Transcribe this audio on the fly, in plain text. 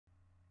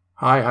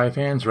Hi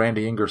fans,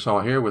 Randy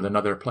Ingersoll here with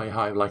another Play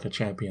Hive Like a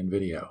Champion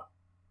video.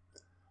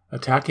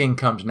 Attacking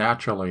comes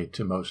naturally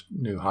to most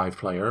new Hive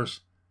players.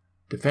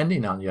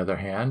 Defending, on the other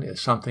hand,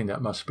 is something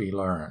that must be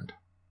learned.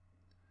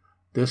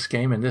 This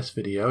game in this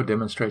video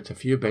demonstrates a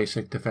few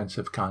basic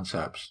defensive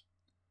concepts.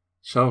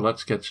 So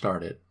let's get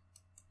started.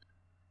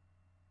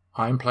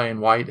 I'm playing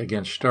white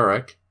against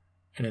Sturek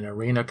in an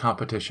arena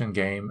competition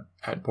game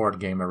at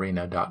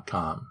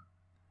BoardGameArena.com.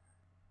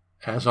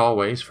 As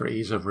always, for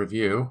ease of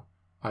review,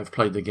 I've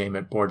played the game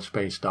at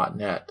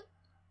boardspace.net,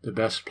 the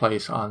best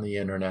place on the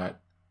internet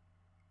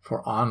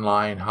for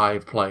online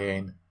Hive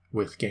playing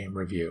with game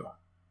review.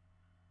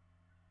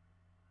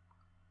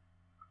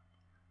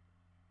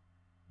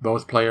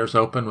 Both players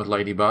open with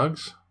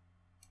ladybugs,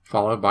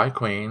 followed by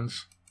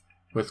queens,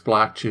 with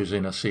black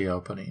choosing a C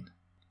opening.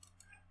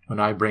 When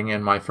I bring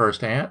in my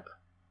first ant,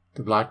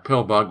 the black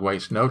pillbug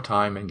wastes no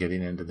time in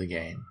getting into the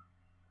game.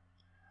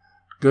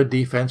 Good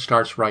defense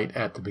starts right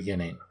at the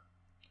beginning.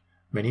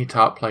 Many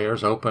top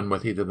players open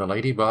with either the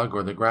ladybug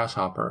or the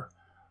grasshopper.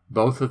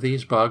 Both of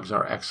these bugs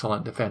are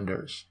excellent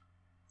defenders.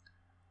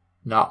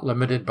 Not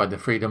limited by the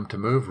freedom to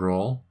move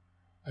rule,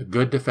 a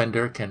good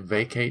defender can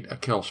vacate a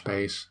kill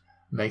space,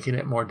 making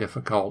it more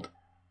difficult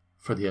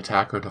for the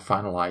attacker to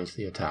finalize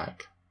the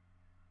attack.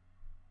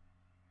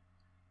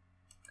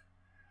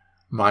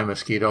 My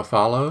mosquito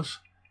follows,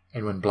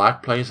 and when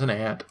black plays an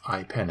ant,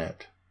 I pin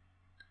it.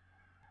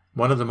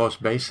 One of the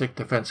most basic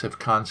defensive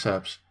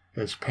concepts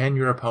is pin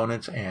your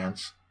opponent's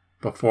ants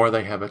before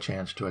they have a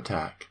chance to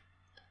attack.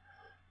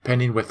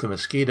 Pinning with the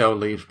mosquito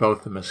leaves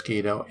both the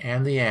mosquito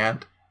and the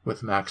ant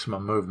with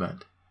maximum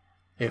movement.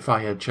 If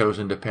I had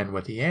chosen to pin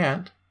with the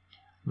ant,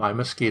 my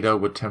mosquito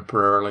would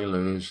temporarily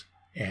lose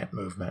ant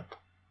movement.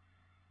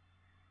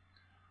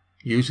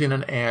 Using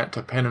an ant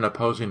to pin an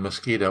opposing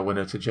mosquito when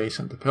it's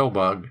adjacent to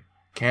pillbug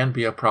can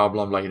be a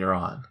problem later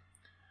on.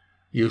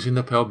 Using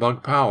the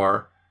pillbug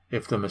power,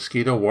 if the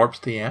mosquito warps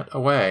the ant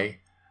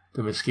away,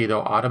 the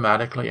mosquito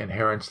automatically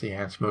inherits the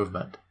ant's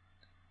movement.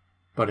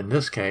 But in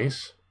this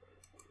case,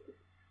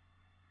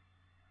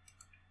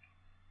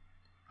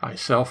 I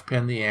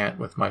self-pin the ant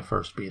with my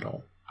first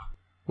beetle.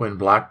 When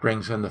black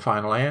brings in the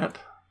final ant,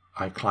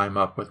 I climb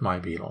up with my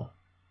beetle.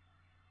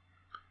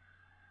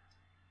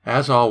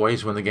 As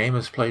always, when the game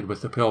is played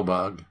with the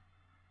pillbug,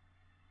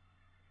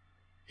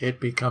 it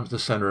becomes the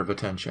center of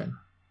attention.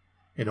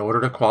 In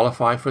order to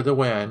qualify for the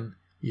win,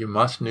 you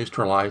must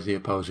neutralize the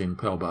opposing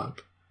pillbug.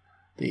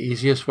 The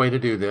easiest way to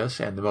do this,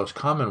 and the most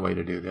common way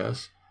to do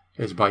this,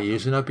 is by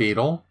using a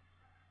beetle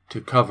to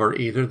cover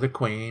either the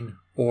queen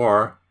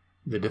or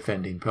the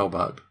defending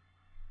pillbug.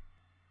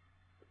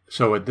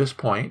 So at this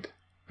point,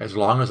 as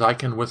long as I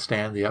can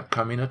withstand the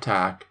upcoming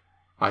attack,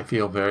 I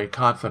feel very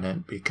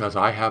confident because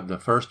I have the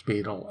first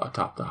beetle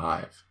atop the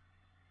hive.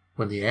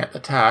 When the ant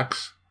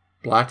attacks,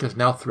 black is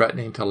now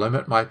threatening to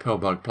limit my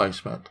pillbug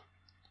placement.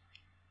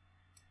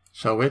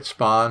 So it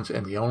spawns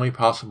in the only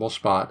possible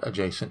spot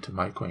adjacent to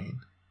my queen.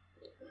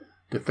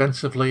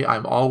 Defensively,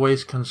 I'm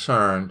always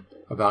concerned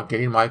about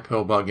getting my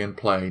pillbug in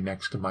play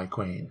next to my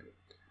queen.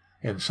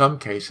 In some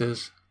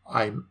cases,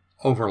 I'm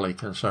overly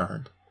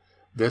concerned.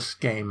 This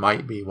game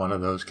might be one of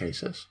those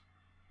cases.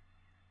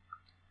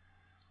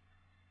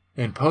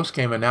 In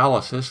post-game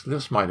analysis,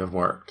 this might have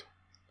worked.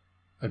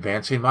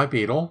 Advancing my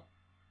beetle,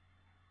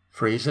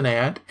 freeze an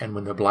ant, and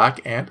when the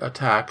black ant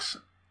attacks,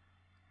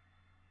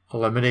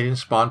 eliminating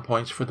spawn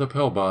points for the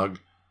pillbug,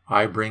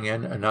 I bring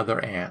in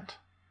another ant.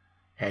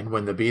 And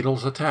when the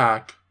beetles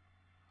attack,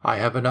 I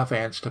have enough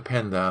ants to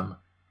pin them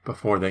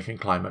before they can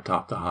climb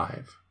atop the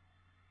hive.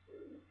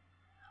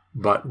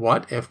 But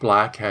what if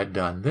black had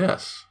done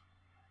this?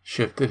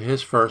 Shifted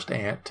his first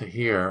ant to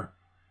here,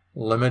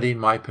 limiting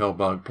my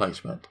pillbug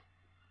placement.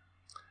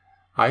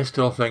 I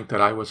still think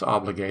that I was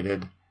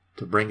obligated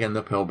to bring in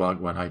the pillbug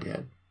when I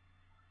did.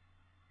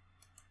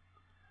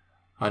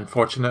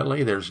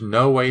 Unfortunately, there's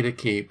no way to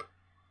keep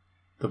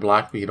the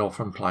black beetle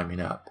from climbing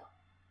up.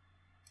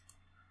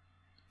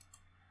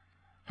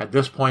 At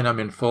this point, I'm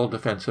in full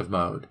defensive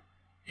mode.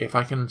 If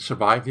I can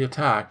survive the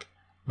attack,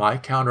 my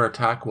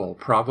counterattack will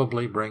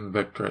probably bring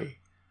victory.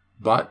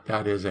 But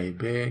that is a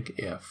big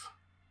if.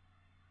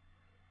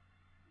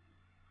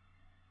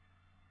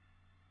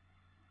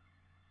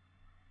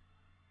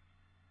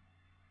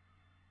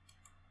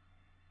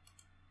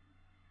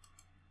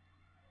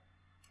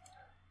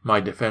 My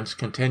defense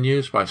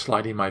continues by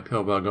sliding my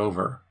pillbug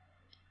over.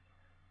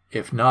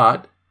 If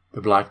not,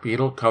 the black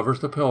beetle covers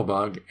the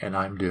pillbug and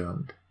I'm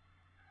doomed.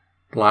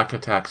 Black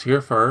attacks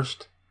here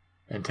first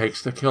and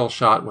takes the kill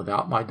shot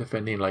without my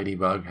defending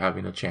ladybug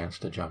having a chance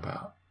to jump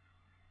out.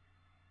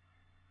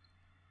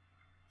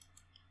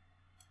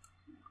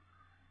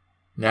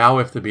 Now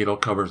if the beetle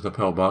covers the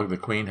pillbug, the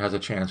queen has a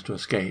chance to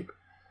escape,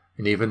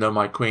 and even though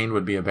my queen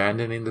would be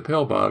abandoning the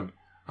pillbug,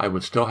 I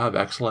would still have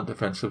excellent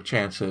defensive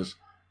chances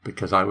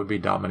because I would be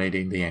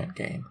dominating the ant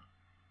game.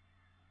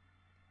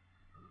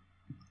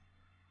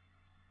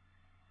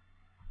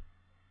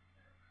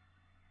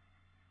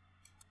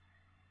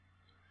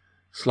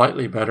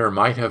 Slightly better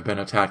might have been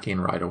attacking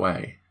right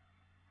away.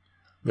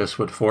 This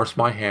would force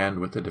my hand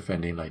with the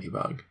defending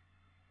ladybug.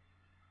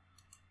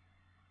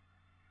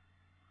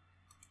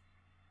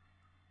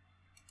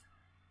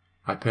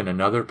 I pin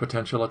another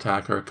potential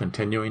attacker,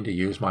 continuing to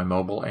use my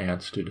mobile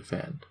ants to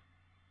defend.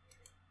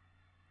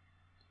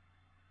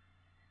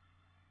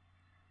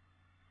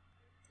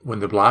 When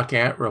the black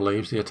ant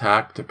relieves the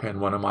attack to pin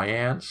one of my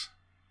ants,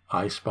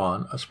 I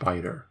spawn a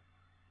spider.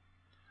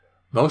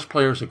 Most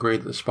players agree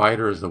that the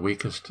spider is the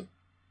weakest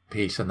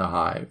piece in the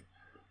hive,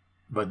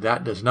 but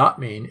that does not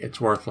mean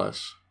it's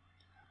worthless.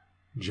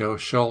 Joe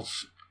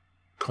Schultz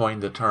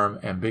coined the term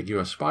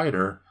ambiguous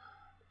spider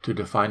to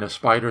define a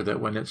spider that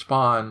when it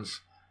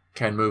spawns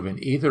can move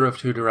in either of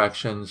two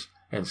directions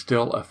and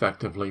still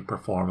effectively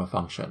perform a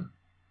function.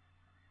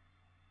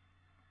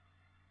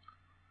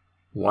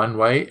 One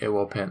way it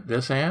will pin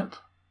this ant.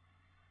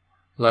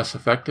 Less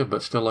effective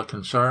but still a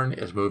concern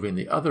is moving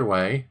the other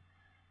way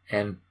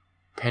and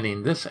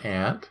pinning this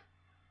ant,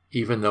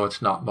 even though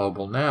it's not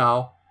mobile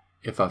now.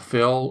 If a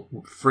fill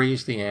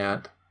frees the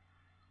ant,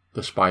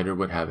 the spider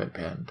would have it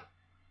pinned.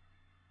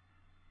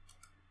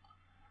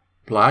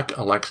 Black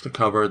elects to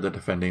cover the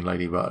defending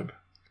ladybug.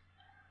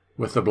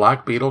 With the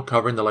black beetle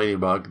covering the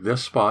ladybug,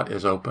 this spot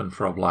is open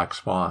for a black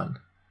spawn.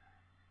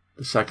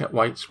 The second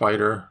white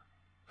spider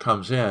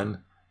comes in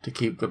to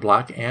keep the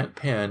black ant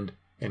pinned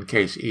in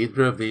case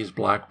either of these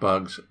black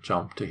bugs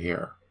jump to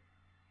here.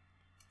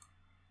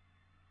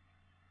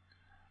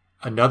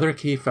 Another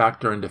key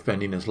factor in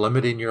defending is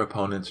limiting your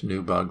opponent's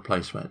new bug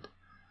placement.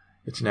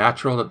 It's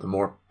natural that the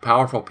more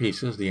powerful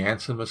pieces, the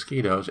ants and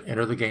mosquitoes,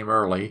 enter the game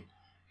early,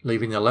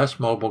 leaving the less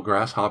mobile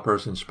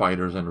grasshoppers and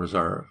spiders in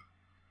reserve.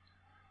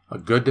 A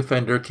good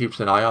defender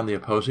keeps an eye on the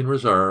opposing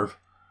reserve,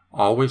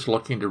 always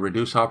looking to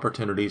reduce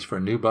opportunities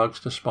for new bugs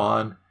to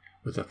spawn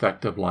with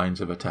effective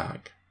lines of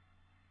attack.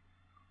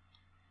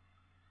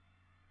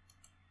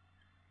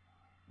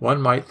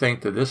 One might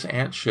think that this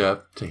ant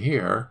shift to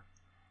here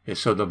is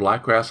so the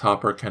black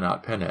grasshopper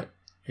cannot pin it.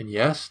 And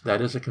yes,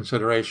 that is a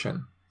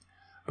consideration.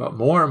 But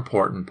more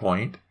important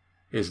point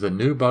is the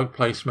new bug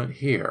placement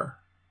here.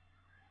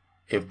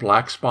 If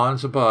black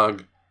spawns a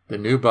bug, the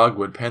new bug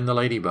would pin the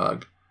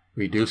ladybug,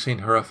 reducing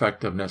her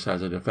effectiveness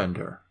as a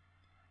defender.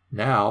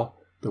 Now,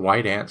 the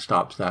white ant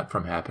stops that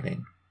from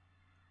happening.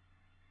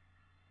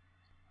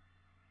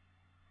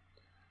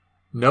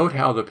 Note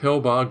how the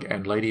pillbug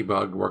and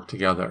ladybug work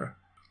together.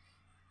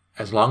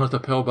 As long as the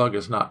pillbug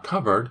is not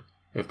covered,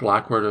 if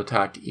black were to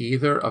attack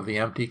either of the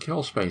empty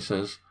kill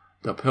spaces,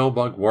 the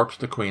pillbug warps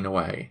the queen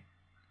away.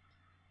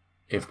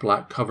 If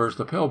black covers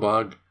the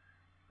pillbug,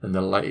 then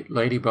the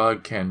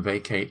ladybug can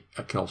vacate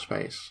a kill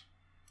space.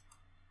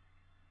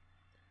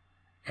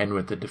 And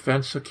with the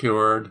defense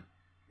secured,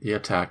 the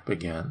attack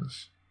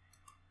begins.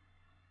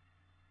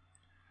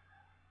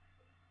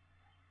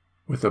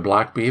 With the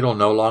black beetle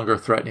no longer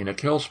threatening a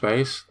kill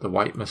space, the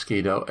white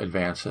mosquito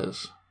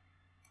advances.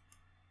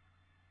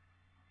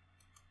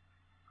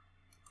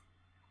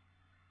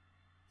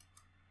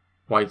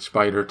 White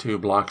spider 2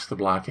 blocks the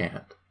black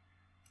ant.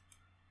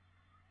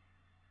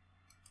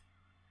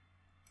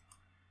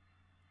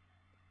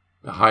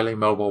 The highly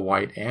mobile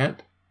white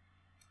ant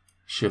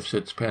shifts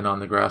its pin on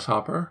the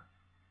grasshopper,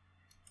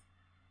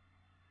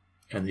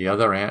 and the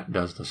other ant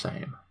does the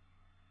same.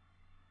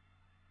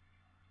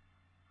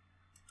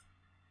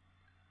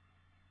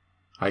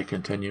 I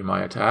continue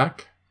my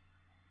attack.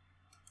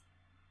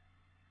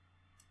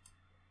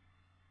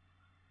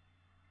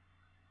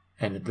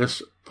 And at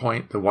this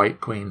point, the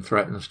white queen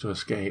threatens to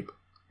escape.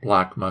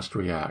 Black must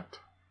react.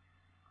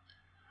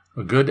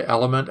 A good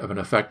element of an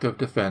effective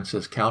defense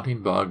is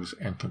counting bugs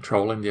and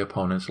controlling the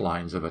opponent's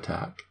lines of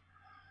attack.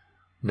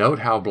 Note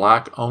how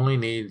black only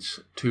needs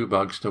 2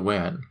 bugs to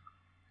win.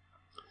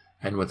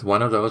 And with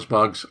one of those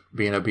bugs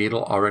being a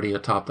beetle already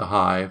atop the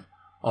hive,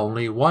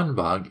 only 1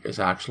 bug is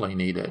actually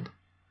needed.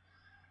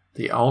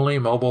 The only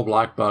mobile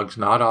black bugs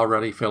not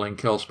already filling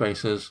kill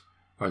spaces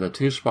are the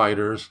 2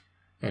 spiders,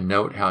 and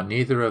note how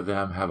neither of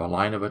them have a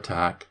line of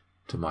attack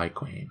to my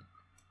queen.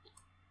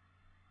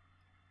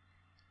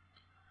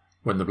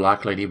 When the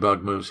black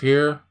ladybug moves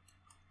here,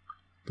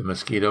 the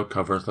mosquito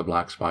covers the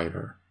black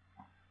spider.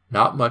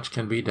 Not much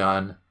can be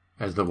done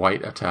as the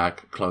white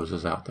attack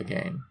closes out the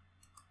game.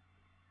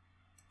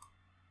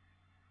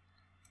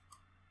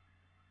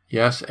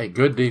 Yes, a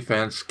good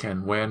defense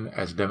can win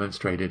as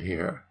demonstrated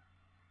here.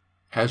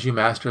 As you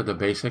master the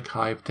basic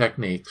hive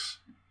techniques,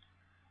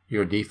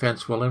 your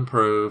defense will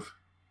improve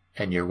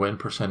and your win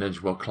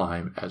percentage will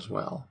climb as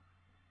well.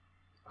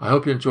 I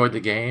hope you enjoyed the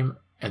game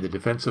and the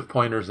defensive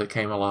pointers that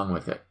came along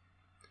with it.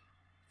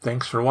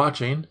 Thanks for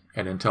watching,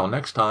 and until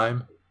next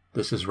time,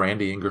 this is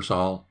Randy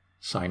Ingersoll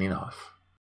signing off.